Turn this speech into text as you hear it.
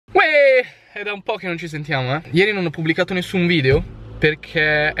Uè, è da un po' che non ci sentiamo, eh. Ieri non ho pubblicato nessun video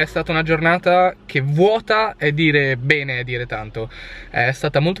perché è stata una giornata che vuota è dire bene, è dire tanto. È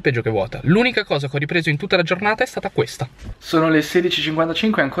stata molto peggio che vuota. L'unica cosa che ho ripreso in tutta la giornata è stata questa. Sono le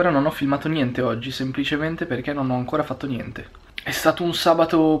 16:55 e ancora non ho filmato niente oggi, semplicemente perché non ho ancora fatto niente. È stato un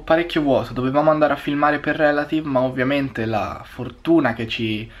sabato parecchio vuoto, dovevamo andare a filmare per Relative, ma ovviamente la fortuna che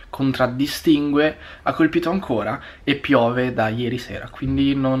ci contraddistingue ha colpito ancora e piove da ieri sera,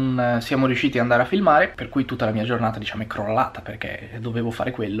 quindi non siamo riusciti ad andare a filmare, per cui tutta la mia giornata diciamo è crollata perché dovevo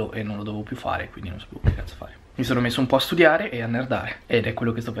fare quello e non lo dovevo più fare, quindi non sapevo che cazzo fare. Mi sono messo un po' a studiare e a nerdare ed è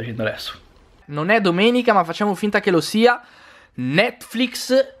quello che sto facendo adesso. Non è domenica, ma facciamo finta che lo sia.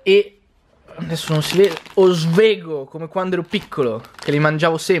 Netflix e... adesso non si vede. Osvego, come quando ero piccolo, che li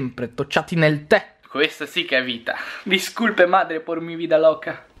mangiavo sempre, tocciati nel tè. Questa sì che è vita. Disculpe madre por mi vida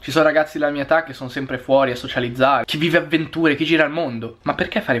loca. Ci sono ragazzi della mia età che sono sempre fuori a socializzare, chi vive avventure, chi gira il mondo. Ma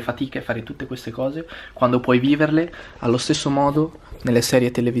perché fare fatica e fare tutte queste cose quando puoi viverle allo stesso modo nelle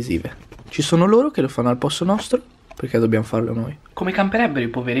serie televisive? Ci sono loro che lo fanno al posto nostro, perché dobbiamo farlo noi? Come camperebbero i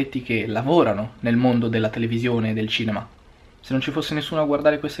poveretti che lavorano nel mondo della televisione e del cinema? Se non ci fosse nessuno a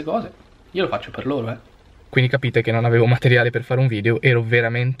guardare queste cose, io lo faccio per loro, eh. Quindi capite che non avevo materiale per fare un video, ero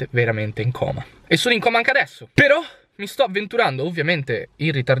veramente in coma. E sono in coma anche adesso. Però mi sto avventurando, ovviamente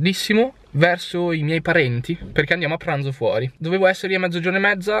in ritardissimo, verso i miei parenti, perché andiamo a pranzo fuori. Dovevo essere lì a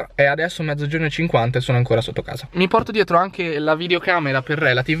 12:30 e adesso 12:50 e sono ancora sotto casa. Mi porto dietro anche la videocamera per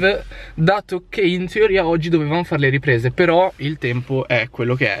Relative, dato che in teoria oggi dovevamo fare le riprese, però il tempo è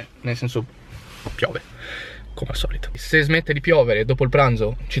quello che è, nel senso piove. Come al solito. Se smette di piovere dopo il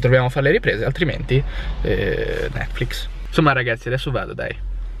pranzo ci troviamo a fare le riprese, altrimenti Netflix. Insomma ragazzi, adesso vado, dai.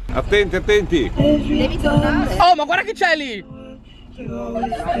 Attenti, attenti. Devi tornare. Oh, ma guarda che c'è lì!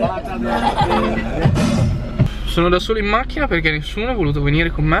 Sono da solo in macchina perché nessuno ha voluto venire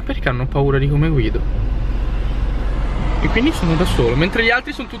con me perché hanno paura di come guido. E quindi sono da solo, mentre gli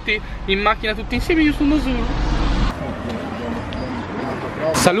altri sono tutti in macchina tutti insieme, io sono da solo.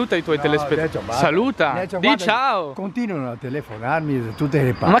 Saluta i tuoi telespettatori. Saluta, di ciao. Continuano a telefonarmi da tutte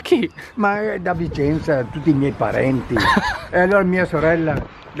le parti. Ma chi? Ma da Vicenza, tutti i miei parenti. E allora mia sorella,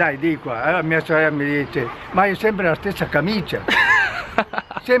 dai di qua, allora mia sorella mi dice, ma è sempre la stessa camicia.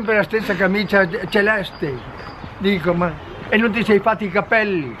 Sempre la stessa camicia celeste. Dico, ma e non ti sei fatti i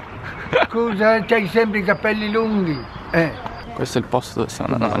capelli? Scusa, c'hai sempre i capelli lunghi. Questo è il posto dove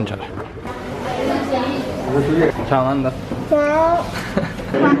stiamo andando a mangiare. Ciao Amanda. Ciao.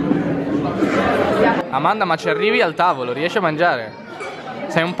 Amanda, ma ci arrivi al tavolo, riesci a mangiare?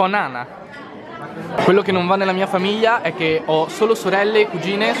 Sei un po' nana. Quello che non va nella mia famiglia è che ho solo sorelle e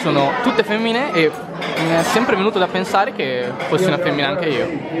cugine, sono tutte femmine e mi è sempre venuto da pensare che fossi una femmina anche io.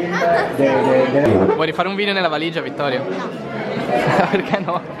 Vuoi rifare un video nella valigia, Vittorio? Perché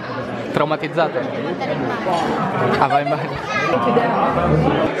no? Traumatizzata? Ah, vai in bagno.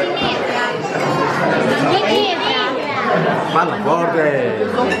 Parla forte.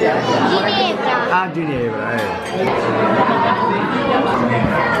 Ginevra. Ah, Ginevra,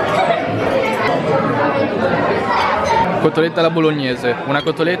 Cotoletta alla bolognese, una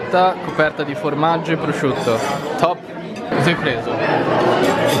cotoletta coperta di formaggio e prosciutto. Top! Cosa hai preso?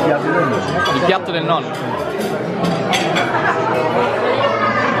 Il piatto del nonno.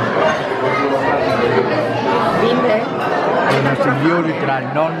 Una simbiose tra il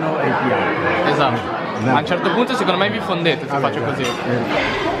nonno e il piatto. Esatto. A un certo punto secondo me vi fondete se faccio così.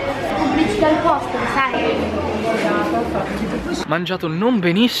 Pubblicità al posto, sai? Mangiato non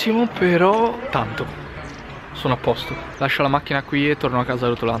benissimo, però tanto. Sono a posto. Lascio la macchina qui e torno a casa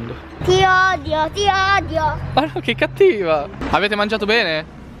rotolando. Ti odio, ti odio. Ma no, che cattiva! Avete mangiato bene?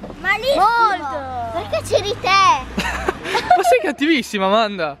 Malissimo. Molto. Perché c'eri te? Ma sei cattivissima,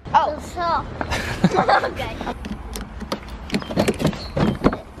 Amanda! Oh. Lo so. Ok.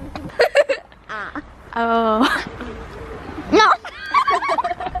 Oh. No.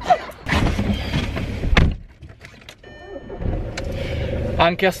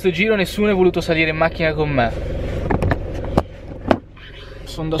 Anche a sto giro nessuno è voluto salire in macchina con me.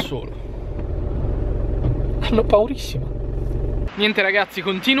 Sono da solo. Hanno paurissima. Niente ragazzi,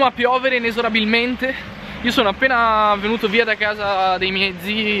 continua a piovere inesorabilmente. Io sono appena venuto via da casa dei miei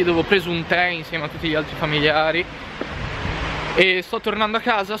zii, dove ho preso un tè insieme a tutti gli altri familiari. E sto tornando a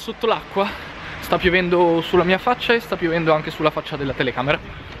casa sotto l'acqua. Sta piovendo sulla mia faccia e sta piovendo anche sulla faccia della telecamera,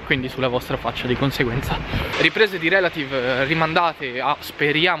 quindi sulla vostra faccia di conseguenza. Riprese di Relative rimandate a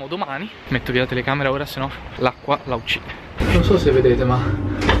speriamo domani. Metto via la telecamera ora, se no l'acqua la uccide. Non so se vedete, ma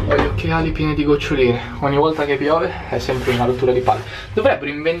ho gli occhiali pieni di goccioline. Ogni volta che piove è sempre una rottura di palle. Dovrebbero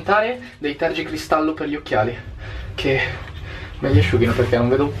inventare dei tergicristallo per gli occhiali che Belli asciughino perché non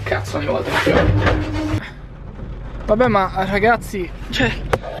vedo un cazzo ogni volta che vabbè, ma ragazzi, cioè,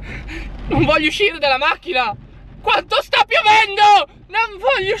 non voglio uscire dalla macchina! Quanto sta piovendo! Non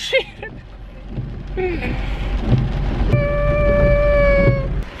voglio uscire!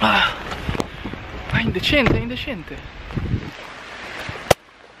 Ah, indecente, indecente.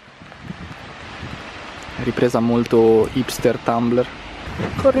 Ripresa molto hipster Tumblr.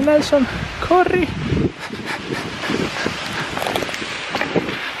 Corri Nelson, corri!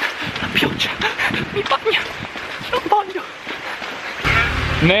 La pioggia mi bagna, non voglio.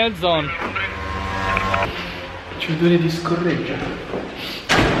 Nelson, c'è il due di scorreggia.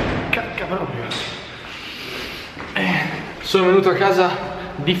 Cacca proprio. Sono venuto a casa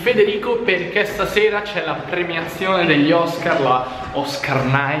di Federico perché stasera c'è la premiazione degli Oscar, la Oscar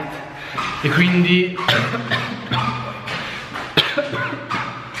Night, e quindi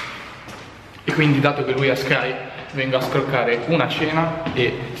dato che lui ha Sky, vengo a scroccare una cena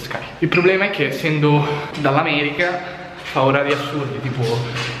e Sky. Il problema è che essendo dall'America fa orari assurdi, tipo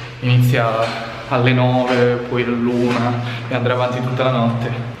inizia alle 9, poi all'1 e andrà avanti tutta la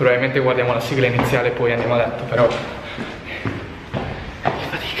notte. Probabilmente guardiamo la sigla iniziale e poi andiamo a letto, però che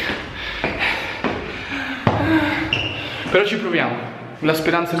fatica. Però ci proviamo. La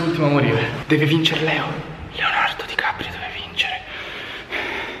speranza è l'ultima a morire. Deve vincere Leo. Leonardo DiCaprio deve vincere.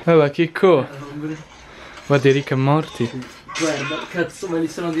 Allora, Chicco, guardi Rick e Morty. Guarda, cazzo, me li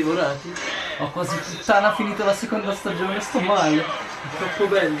sono divorati. Ho quasi puttana finito la seconda stagione, sto male. È troppo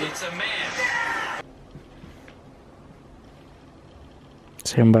bello.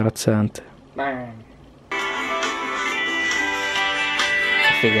 Sei imbarazzante.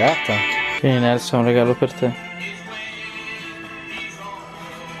 Figata. Sì, Nels, un regalo per te.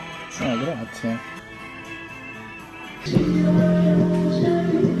 Grazie.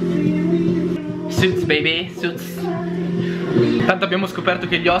 Suits baby, suits. Tanto abbiamo scoperto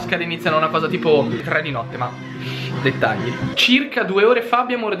che gli Oscar iniziano una cosa tipo 3 di notte, ma dettagli. Circa 2 ore fa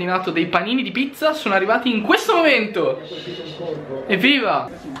abbiamo ordinato dei panini di pizza, sono arrivati in questo momento. Evviva!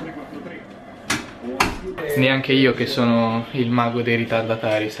 Neanche io, che sono il mago dei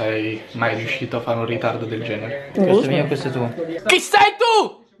ritardatari, sarei mai riuscito a fare un ritardo del genere. Questo è mio, questo è tuo. Chi sei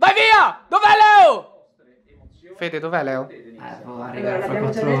tu? Vai via! Dov'è Leo? Fede, dov'è Leo? Allora,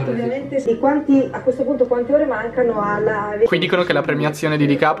 l'abbiamo già detto ovviamente di quanti, a questo punto quante ore mancano alla... Qui dicono che la premiazione di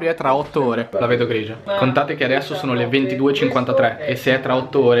DiCaprio è tra 8 ore. La vedo grigia. Contate che adesso sono le 22:53 e se è tra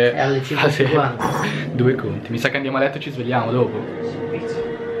 8 ore... È alle 5:50. Due conti. Mi sa che andiamo a letto e ci svegliamo dopo.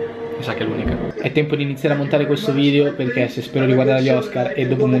 Mi sa che è l'unica. È tempo di iniziare a montare questo video perché se spero di guardare gli Oscar e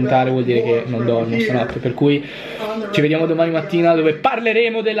dopo montare vuol dire che non dormo stanotte. Per cui ci vediamo domani mattina dove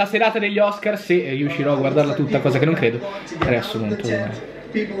parleremo della serata degli Oscar, se riuscirò a guardarla tutta, cosa che non credo. Riassunto.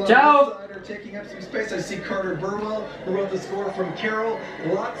 Ciao! Taking up some space. I see Carter Burwell, who wrote the score from Carol.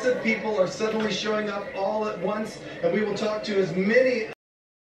 Lots of people are suddenly showing up all at once, and we will talk to as many